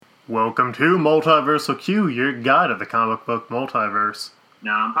Welcome to Multiversal Q, your guide of the comic book multiverse.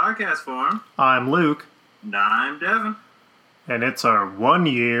 Now in podcast form. I'm Luke. And I'm Devin. And it's our 1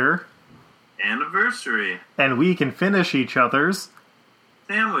 year anniversary. And we can finish each other's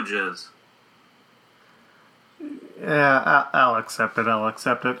sandwiches. Yeah, I'll accept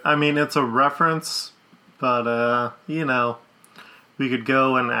it. I mean, it's a reference, but, we could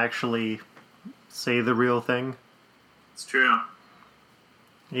go and actually say the real thing. It's true.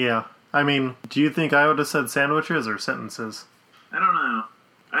 Yeah. I mean, do you think I would have said sandwiches or sentences? I don't know.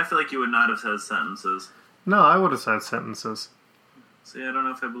 I feel like you would not have said sentences. No, I would have said sentences. See, I don't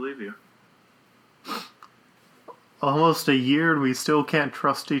know if I believe you. Almost a year and we still can't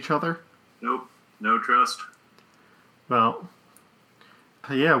trust each other? Nope. No trust. Well,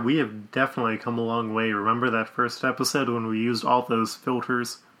 yeah, we have definitely come a long way. Remember that first episode when we used all those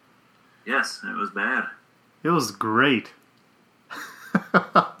filters? Yes, it was bad. It was great.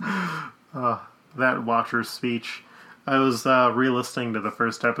 That Watcher's speech. I was re-listening to the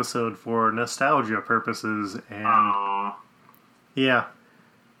first episode for nostalgia purposes, and Aww. Yeah,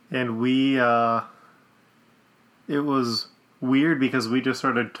 and we it was weird because we just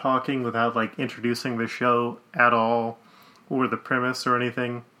started talking without introducing the show at all or the premise or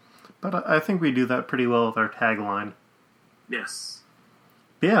anything. But I think we do that pretty well with our tagline. Yes.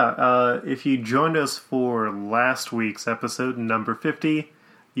 Yeah, if you joined us for last week's episode, number 50,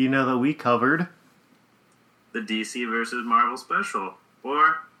 you know that we covered the DC versus Marvel special,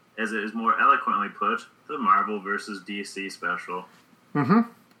 or, as it is more eloquently put, the Marvel versus DC special. Mm-hmm.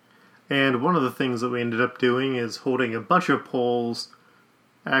 And one of the things that we ended up doing is holding a bunch of polls,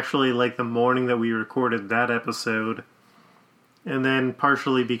 actually the morning that we recorded that episode, and then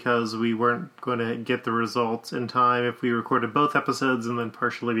partially because we weren't going to get the results in time if we recorded both episodes, and then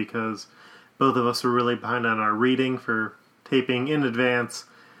partially because both of us were really behind on our reading for taping in advance,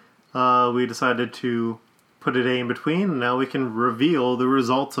 we decided to put a day in between, and now we can reveal the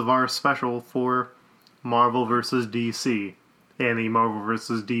results of our special for Marvel vs. DC and the Marvel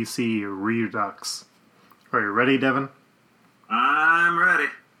vs. DC Redux. Are you ready, Devin? I'm ready.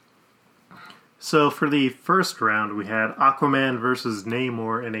 So for the first round, we had Aquaman vs.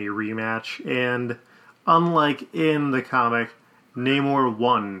 Namor in a rematch, and unlike in the comic, Namor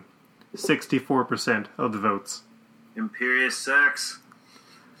won 64% of the votes. Imperious sex.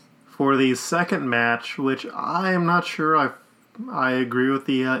 For the second match, which I am not sure I agree with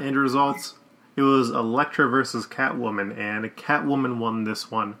the end results, it was Elektra versus Catwoman, and Catwoman won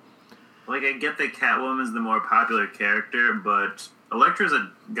this one. I get that Catwoman's the more popular character, but Elektra's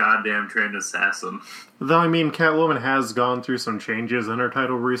a goddamn trained assassin. Though, I mean, Catwoman has gone through some changes in her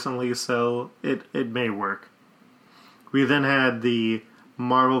title recently, so it may work. We then had the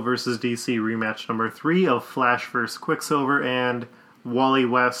Marvel vs. DC rematch number 3 of Flash vs. Quicksilver, and Wally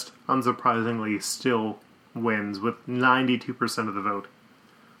West, unsurprisingly, still wins with 92% of the vote.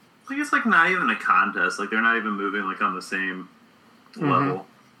 It's not even a contest. They're not even moving on the same level.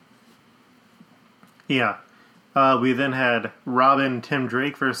 Yeah. We then had Robin Tim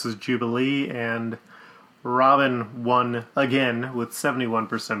Drake versus Jubilee, and Robin won again with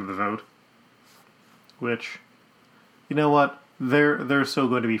 71% of the vote. Which, you know what? They're still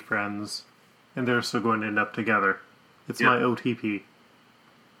going to be friends, and they're still going to end up together. It's my OTP.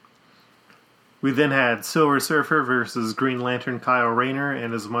 We then had Silver Surfer versus Green Lantern Kyle Rayner,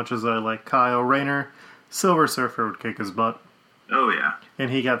 and as much as I like Kyle Rayner, Silver Surfer would kick his butt. Oh, yeah. And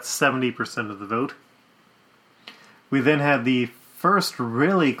he got 70% of the vote. We then had the first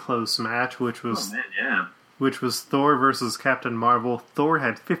really close match, which was Thor versus Captain Marvel. Thor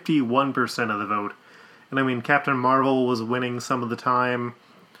had 51% of the vote. And I mean, Captain Marvel was winning some of the time,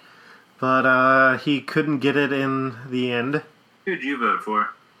 but he couldn't get it in the end. Who'd you vote for?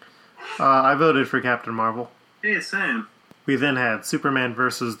 I voted for Captain Marvel. Hey, same. We then had Superman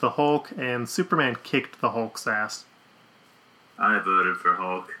versus the Hulk, and Superman kicked the Hulk's ass. I voted for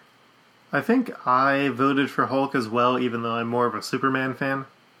Hulk. I think I voted for Hulk as well, even though I'm more of a Superman fan.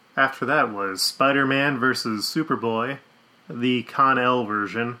 After that was Spider-Man versus Superboy, the Con-El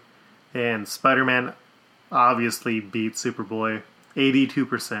version, and Spider-Man obviously beat Superboy,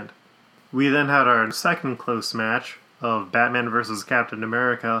 82%. We then had our second close match of Batman versus Captain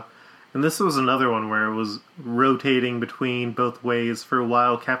America, and this was another one where it was rotating between both ways. For a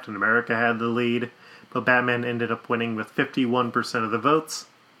while, Captain America had the lead, but Batman ended up winning with 51% of the votes.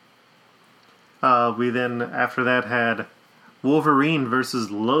 We then, after that, had Wolverine versus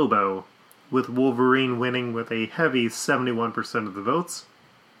Lobo, with Wolverine winning with a heavy 71% of the votes.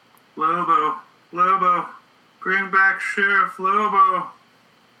 Lobo, bring back Sheriff Lobo.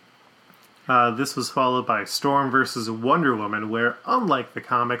 This was followed by Storm versus Wonder Woman, where, unlike the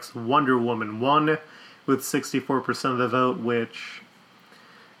comics, Wonder Woman won with 64% of the vote, which,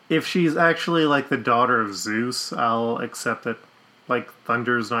 if she's actually like the daughter of Zeus, I'll accept that, like,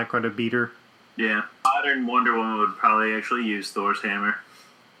 Thunder's not going to beat her. Yeah. Modern Wonder Woman would probably actually use Thor's hammer.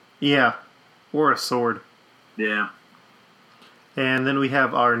 Yeah, or a sword. Yeah. And then we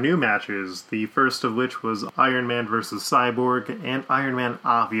have our new matches, the first of which was Iron Man versus Cyborg, and Iron Man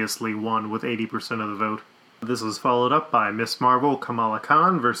obviously won with 80% of the vote. This was followed up by Miss Marvel Kamala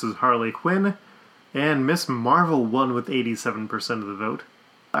Khan versus Harley Quinn, and Miss Marvel won with 87% of the vote.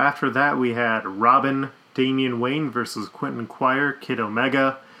 After that we had Robin, Damian Wayne versus Quentin Quire, Kid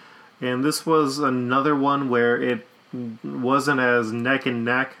Omega, and this was another one where it wasn't as neck and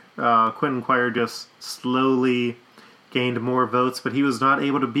neck. Quentin Quire just slowly gained more votes, but he was not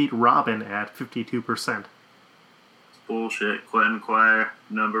able to beat Robin at 52%. Bullshit. Quentin Quire,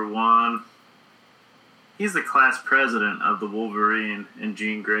 number one. He's the class president of the Wolverine and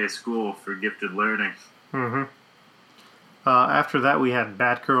Jean Grey School for Gifted Learning. Mm-hmm. After that, we had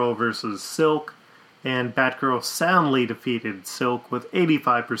Batgirl versus Silk, and Batgirl soundly defeated Silk with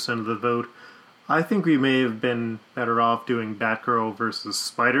 85% of the vote. I think we may have been better off doing Batgirl versus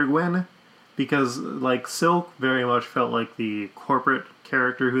Spider-Gwen, because, like, Silk very much felt like the corporate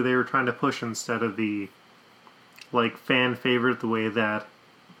character who they were trying to push instead of the, like, fan favorite the way that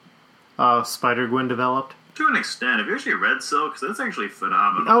Spider-Gwen developed. To an extent. Have you actually read Silk? Because that's actually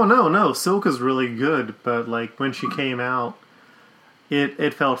phenomenal. Oh, no. Silk is really good, but, like, when she came out,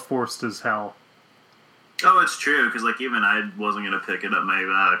 it felt forced as hell. Oh, it's true, because, like, even I wasn't going to pick it up.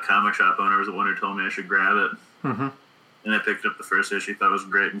 My comic shop owner was the one who told me I should grab it. Mm-hmm. And I picked up the first issue, thought it was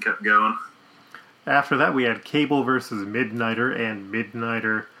great, and kept going. After that, we had Cable versus Midnighter, and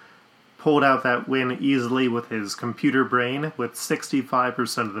Midnighter pulled out that win easily with his computer brain with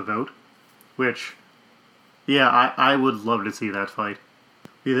 65% of the vote, which, yeah, I would love to see that fight.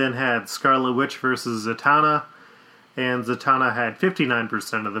 We then had Scarlet Witch versus Zatanna, and Zatanna had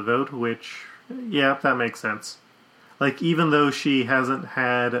 59% of the vote, which, yeah, that makes sense. Like, even though she hasn't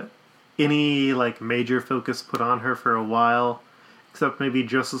had any, like, major focus put on her for a while, except maybe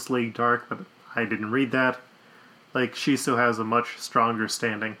Justice League Dark, but I didn't read that. Like, she still has a much stronger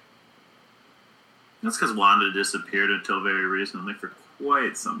standing. That's because Wanda disappeared until very recently for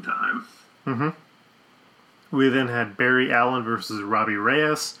quite some time. Mm-hmm. We then had Barry Allen versus Robbie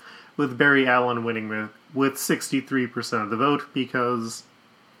Reyes, with Barry Allen winning with 63% of the vote because...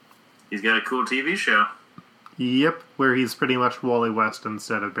 he's got a cool TV show. Yep, where he's pretty much Wally West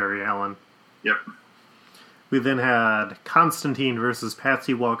instead of Barry Allen. Yep. We then had Constantine versus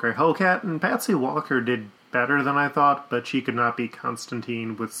Patsy Walker Hellcat, and Patsy Walker did better than I thought, but she could not beat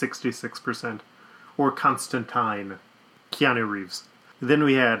Constantine with 66%. Or Constantine. Keanu Reeves. Then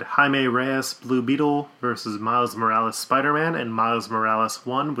we had Jaime Reyes Blue Beetle versus Miles Morales Spider-Man, and Miles Morales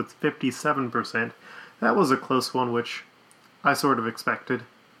won with 57%. That was a close one, which I sort of expected.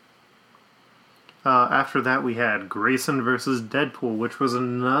 After that, we had Grayson versus Deadpool, which was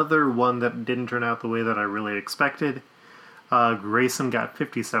another one that didn't turn out the way that I really expected. Grayson got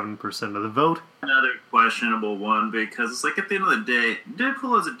 57% of the vote. Another questionable one, because it's like, at the end of the day,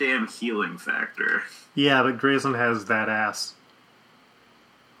 Deadpool is a damn healing factor. Yeah, but Grayson has that ass.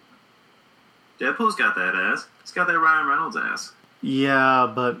 Deadpool's got that ass. He's got that Ryan Reynolds ass.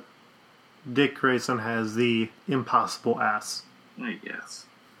 Yeah, but Dick Grayson has the impossible ass. I guess.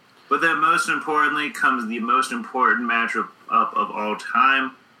 But then most importantly comes the most important matchup of all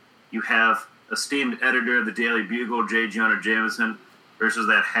time. You have esteemed editor of the Daily Bugle, J. Jonah Jameson, versus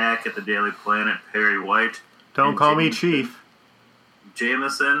that hack at the Daily Planet, Perry White. Don't call me Chief.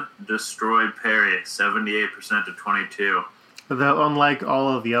 Jameson destroyed Perry, 78% to 22. Though unlike all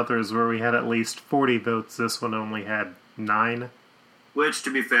of the others where we had at least 40 votes, this one only had 9. Which,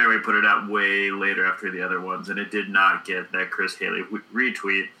 to be fair, we put it out way later after the other ones, and it did not get that Chris Haley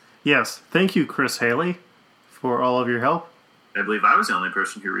retweet. Yes, thank you, Chris Haley, for all of your help. I believe I was the only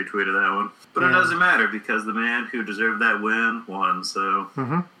person who retweeted that one. But It doesn't matter, because the man who deserved that win won, so...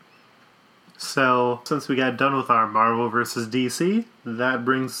 Mm-hmm. So, since we got done with our Marvel vs. DC, that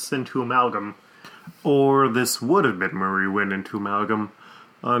brings us into Amalgam. Or this would have been where we went into Amalgam.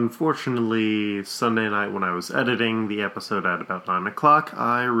 Unfortunately, Sunday night when I was editing the episode at about 9 o'clock,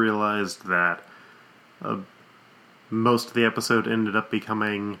 I realized that most of the episode ended up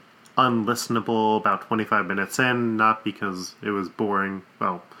becoming unlistenable about 25 minutes in, not because it was boring,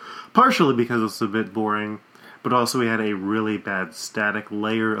 well, partially because it was a bit boring, but also we had a really bad static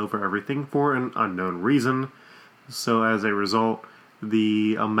layer over everything for an unknown reason. So as a result,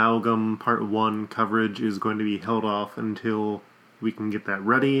 the Amalgam Part 1 coverage is going to be held off until we can get that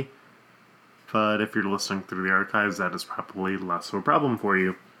ready. But if you're listening through the archives, that is probably less of a problem for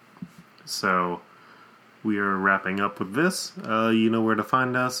you. So, we are wrapping up with this. You know where to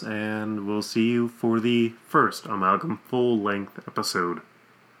find us, and we'll see you for the first Amalgam full-length episode.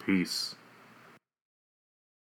 Peace.